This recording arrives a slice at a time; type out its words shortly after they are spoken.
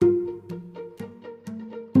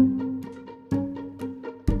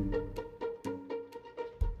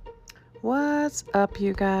What's up,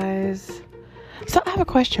 you guys? So I have a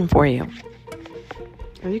question for you.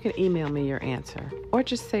 And you can email me your answer or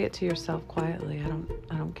just say it to yourself quietly.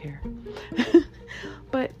 I don't care.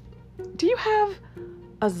 But do you have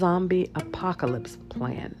a zombie apocalypse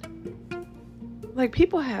plan? Like,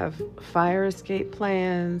 people have fire escape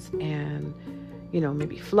plans and,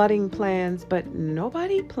 maybe flooding plans, but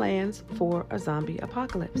nobody plans for a zombie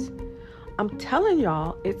apocalypse. I'm telling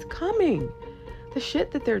y'all, it's coming. The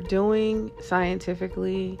shit that they're doing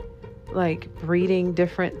scientifically, like breeding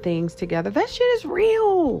different things together, that shit is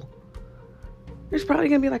real. There's probably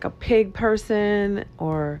going to be like a pig person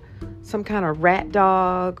or some kind of rat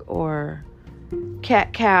dog or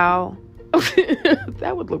cat cow.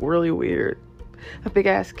 That would look really weird. A big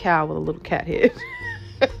ass cow with a little cat head.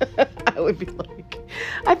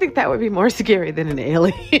 I think that would be more scary than an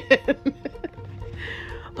alien.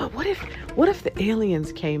 But what if the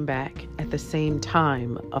aliens came back at the same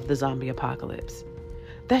time of the zombie apocalypse?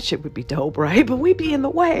 That shit would be dope, right? But we'd be in the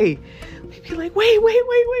way. We'd be like, wait.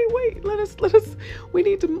 Let us. We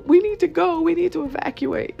need to go. We need to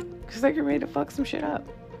evacuate because they're getting ready to fuck some shit up.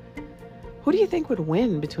 Who do you think would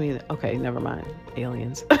win between? Okay, never mind.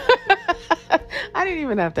 Aliens. I didn't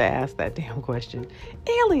even have to ask that damn question.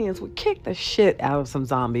 Aliens would kick the shit out of some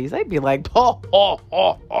zombies. They'd be like,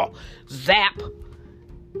 zap.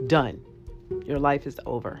 Done. Your life is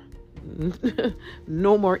over.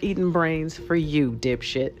 No more eating brains for you,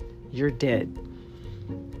 dipshit. You're dead.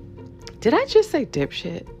 Did I just say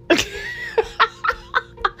dipshit?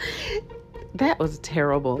 That was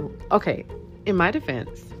terrible. Okay, in my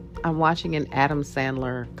defense, I'm watching an Adam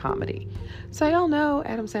Sandler comedy. So y'all know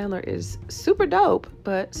Adam Sandler is super dope,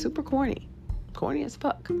 but super corny. Corny as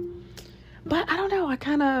fuck. But I don't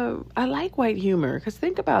know, I like white humor, because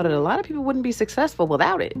think about it, a lot of people wouldn't be successful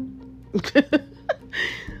without it.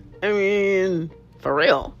 I mean, for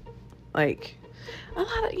real. Like, a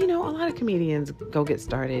lot of comedians go get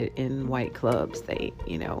started in white clubs. They,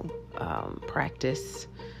 practice,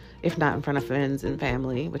 if not in front of friends and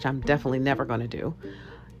family, which I'm definitely never going to do.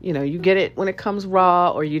 You get it when it comes raw,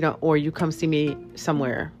 or you come see me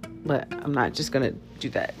somewhere, but I'm not just going to do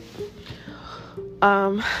that.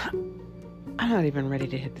 I'm not even ready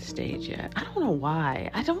to hit the stage yet. I don't know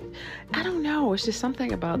why. I don't know. It's just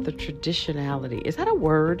something about the traditionality. Is that a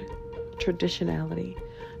word? Traditionality?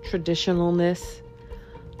 Traditionalness?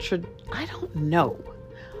 I don't know.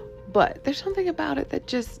 But there's something about it that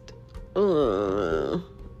just, I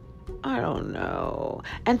don't know.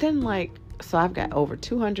 And then so I've got over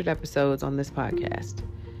 200 episodes on this podcast.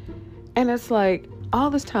 And it's like,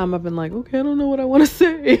 all this time I've been like, okay, I don't know what I want to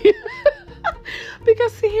say.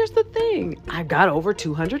 Because see, here's the thing. I got over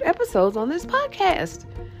 200 episodes on this podcast.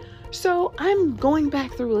 So I'm going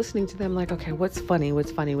back through listening to them like, okay, what's funny?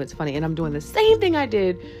 And I'm doing the same thing I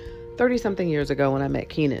did 30 something years ago when I met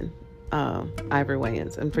Keenan Ivory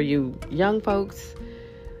Wayans. And for you young folks,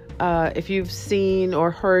 if you've seen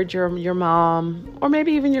or heard your mom or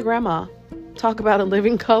maybe even your grandma talk about A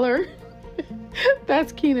Living Color,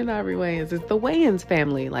 that's Keenan Ivory Wayans. It's the Wayans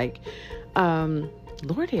family.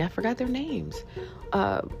 Lordy, I forgot their names.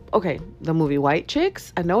 Okay, the movie White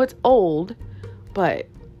Chicks. I know it's old, but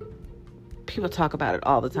people talk about it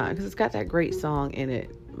all the time because it's got that great song in it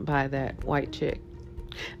by that white chick.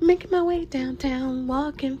 Making my way downtown,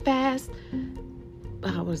 walking fast.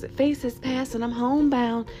 What was it? Faces pass and I'm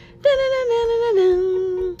homebound.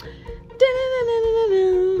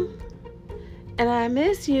 And I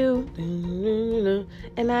miss you.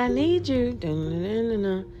 And I need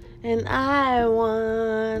you. And I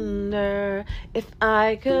wonder if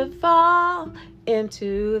I could fall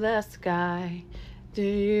into the sky. Do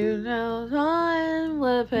you know time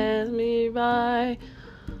would pass me by?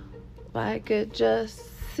 If I could just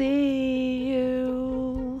see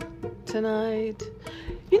you tonight.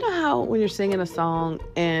 You know how when you're singing a song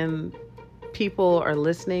and people are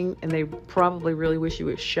listening and they probably really wish you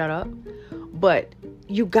would shut up, but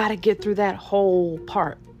you got to get through that whole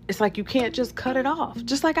part. It's like you can't just cut it off,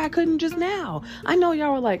 just like I couldn't just now. I know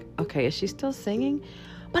y'all were like, okay, is she still singing?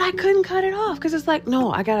 But I couldn't cut it off because it's like,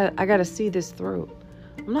 no, I gotta see this through.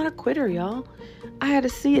 I'm not a quitter, y'all. I had to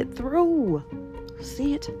see it through.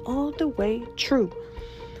 See it all the way true.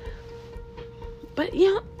 But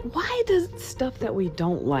why does stuff that we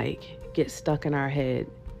don't like get stuck in our head,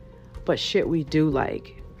 but shit we do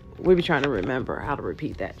like, we be trying to remember how to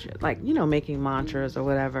repeat that shit. Making mantras or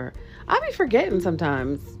whatever. I be forgetting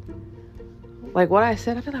sometimes. Like what I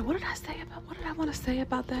said, I feel like, what did I want to say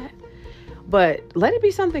about that? But let it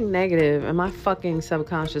be something negative, and my fucking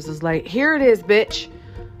subconscious is like, here it is, bitch.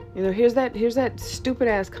 Here's that stupid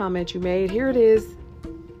ass comment you made. Here it is.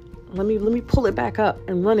 Let me pull it back up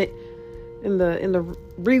and run it in the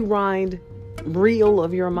rewind reel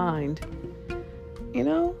of your mind. You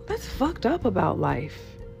know, that's fucked up about life.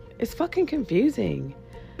 It's fucking confusing.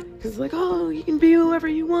 Because it's like, oh, you can be whoever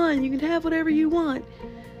you want. You can have whatever you want.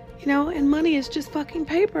 You know, and money is just fucking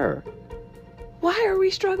paper. Why are we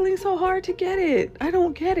struggling so hard to get it? I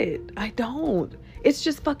don't get it. I don't. It's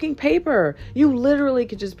just fucking paper. You literally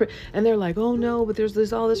could just and they're like, oh no, but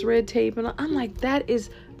there's all this red tape. And I'm like, that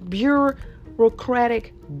is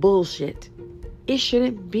bureaucratic bullshit. It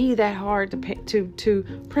shouldn't be that hard to pay, to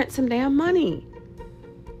print some damn money.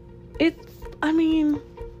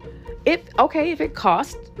 If it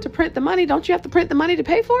costs to print the money, don't you have to print the money to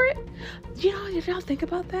pay for it? You know, if y'all think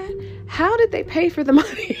about that, how did they pay for the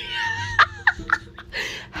money?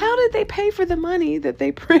 How did they pay for the money that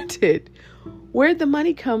they printed? Where'd the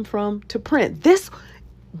money come from to print this?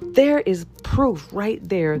 There is proof right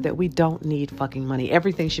there that we don't need fucking money.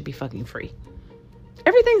 Everything should be fucking free.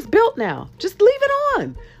 Everything's built now. Just leave it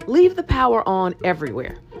on. Leave the power on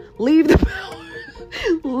everywhere. Leave the power.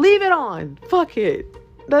 Leave it on. Fuck it.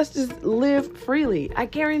 Let's just live freely. I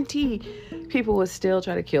guarantee people would still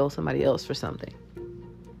try to kill somebody else for something.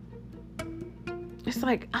 It's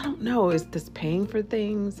like, I don't know. Is this paying for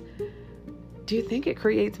things? Do you think it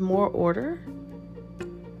creates more order?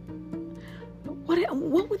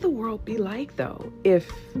 What would the world be like, though, if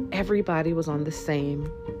everybody was on the same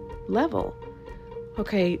level?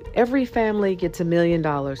 Okay, every family gets $1 million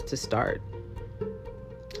to start.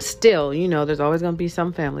 Still, you know, there's always going to be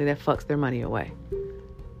some family that fucks their money away.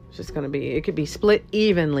 It's just going to be, it could be split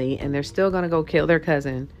evenly, and they're still going to go kill their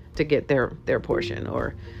cousin to get their portion,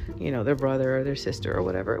 or, you know, their brother or their sister or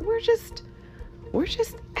whatever. We're just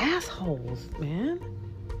assholes, man.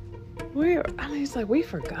 It's like we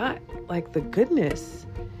forgot, like, the goodness.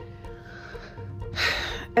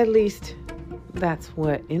 At least that's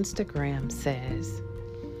what Instagram says.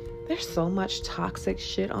 There's so much toxic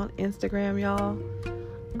shit on Instagram, y'all.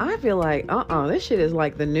 I feel like, this shit is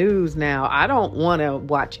like the news now. I don't want to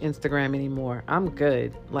watch Instagram anymore. I'm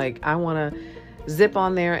good. Like, I want to zip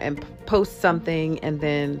on there and post something and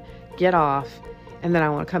then get off. And then I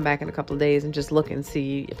want to come back in a couple of days and just look and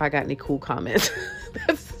see if I got any cool comments.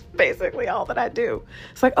 That's basically all that I do.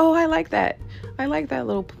 It's like, oh, I like that. I like that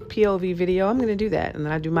little POV video. I'm going to do that. And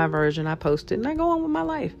then I do my version. I post it and I go on with my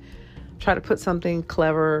life. Try to put something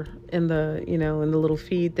clever in the, you know, in the little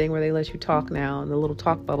feed thing where they let you talk now, in the little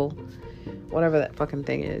talk bubble, whatever that fucking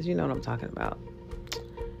thing is. You know what I'm talking about.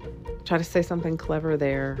 Try to say something clever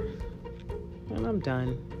there. And I'm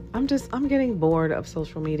done. I'm getting bored of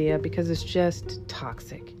social media because it's just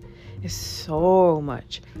toxic. It's so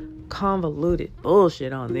much convoluted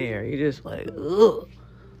bullshit on there. You're just like, ugh.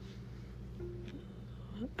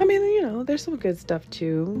 I mean, you know, there's some good stuff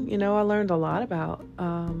too. You know, I learned a lot about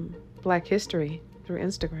Black history through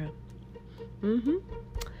Instagram.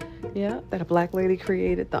 Yeah, that a black lady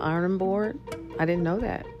created the ironing board. I didn't know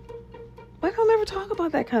that. Like, I'll never talk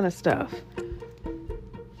about that kind of stuff.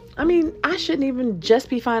 I mean, I shouldn't even just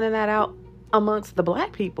be finding that out amongst the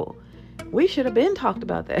black people. We should have been talked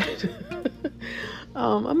about that.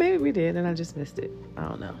 Or maybe we did and I just missed it. I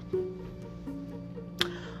don't know.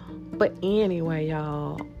 But anyway,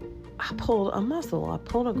 y'all, I pulled a muscle. I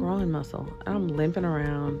pulled a groin muscle. I'm limping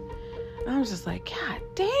around. I was just like, God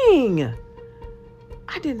dang.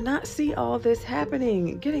 I did not see all this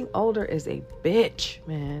happening. Getting older is a bitch,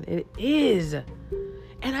 man. It is.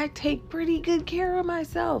 And I take pretty good care of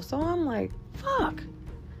myself. So I'm like, fuck.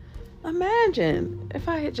 Imagine if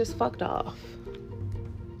I had just fucked off.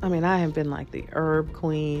 I mean, I have been like the herb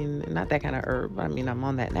queen. Not that kind of herb. I mean, I'm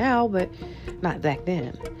on that now, but not back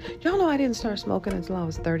then. Y'all know I didn't start smoking until I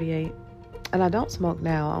was 38. And I don't smoke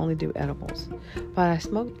now. I only do edibles. But I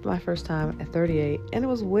smoked my first time at 38. And it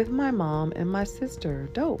was with my mom and my sister.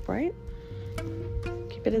 Dope, right?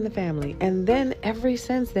 Keep it in the family. And then ever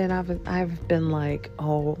since then, I've been like,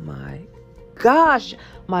 oh my gosh,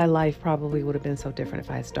 my life probably would have been so different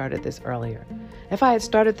if I had started this earlier. If I had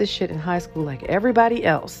started this shit in high school like everybody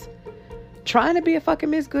else, trying to be a fucking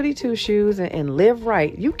Miss Goody Two Shoes and live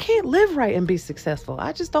right. You can't live right and be successful.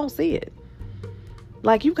 I just don't see it.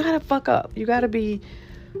 Like, you gotta fuck up. You gotta be,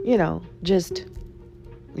 you know, just,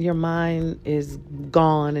 your mind is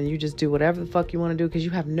gone and you just do whatever the fuck you want to do because you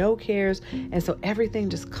have no cares. And so everything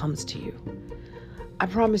just comes to you. I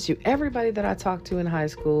promise you, everybody that I talked to in high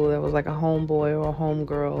school that was like a homeboy or a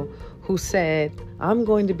homegirl who said, I'm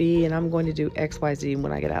going to be and I'm going to do XYZ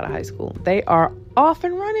when I get out of high school, they are off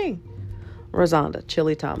and running. Rosanda,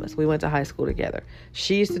 Chili Thomas, we went to high school together.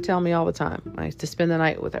 She used to tell me all the time. I used to spend the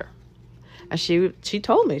night with her. And she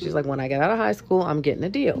told me, she's like, when I get out of high school, I'm getting a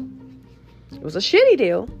deal. It was a shitty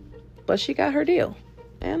deal, but she got her deal.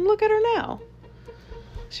 And look at her now.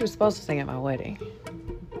 She was supposed to sing at my wedding.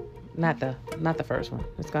 Not the first one.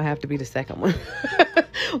 It's gonna have to be the second one.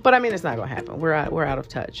 But I mean, it's not gonna happen. We're out of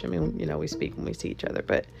touch. I mean, we speak when we see each other.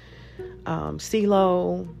 But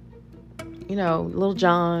CeeLo, Lil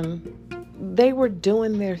Jon, they were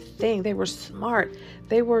doing their thing. They were smart.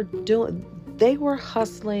 They were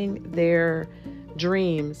hustling their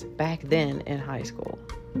dreams back then in high school.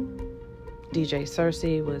 DJ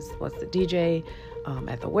Cersei was the DJ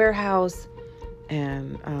at the warehouse,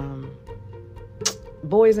 and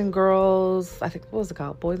Boys and Girls, I think, what was it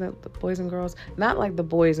called? Boys and Girls? Not like the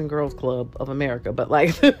Boys and Girls Club of America, but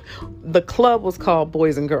like the club was called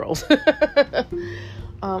Boys and Girls.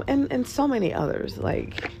 And so many others.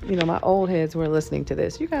 Like, my old heads who are listening to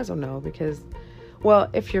this, you guys will know because, well,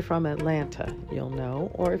 if you're from Atlanta, you'll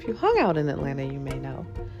know. Or if you hung out in Atlanta, you may know.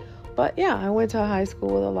 But yeah, I went to a high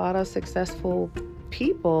school with a lot of successful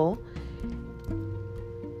people.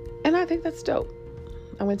 And I think that's dope.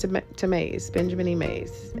 I went to Mays, Benjamin E.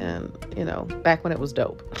 Mays, and, back when it was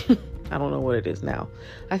dope. I don't know what it is now.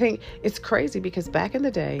 I think it's crazy because back in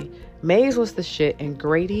the day, Mays was the shit, and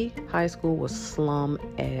Grady High School was slum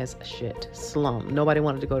as shit. Slum. Nobody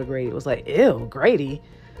wanted to go to Grady. It was like, ew, Grady?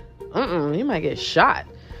 You might get shot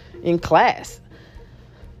in class.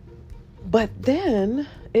 But then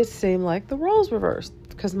it seemed like the roles reversed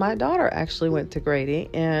because my daughter actually went to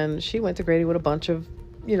Grady, and she went to Grady with a bunch of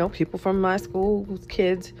people from my school whose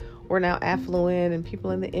kids were now affluent and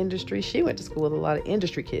people in the industry. She went to school with a lot of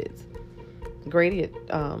industry kids. Grady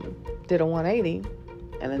did a 180,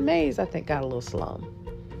 and then Mays, I think, got a little slum.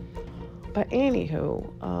 But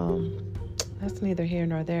anywho, that's neither here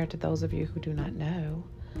nor there to those of you who do not know.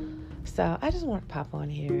 So I just want to pop on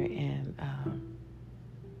here and,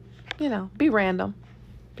 be random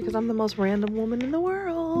because I'm the most random woman in the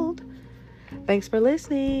world. Thanks for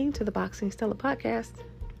listening to the Boxing Stella podcast.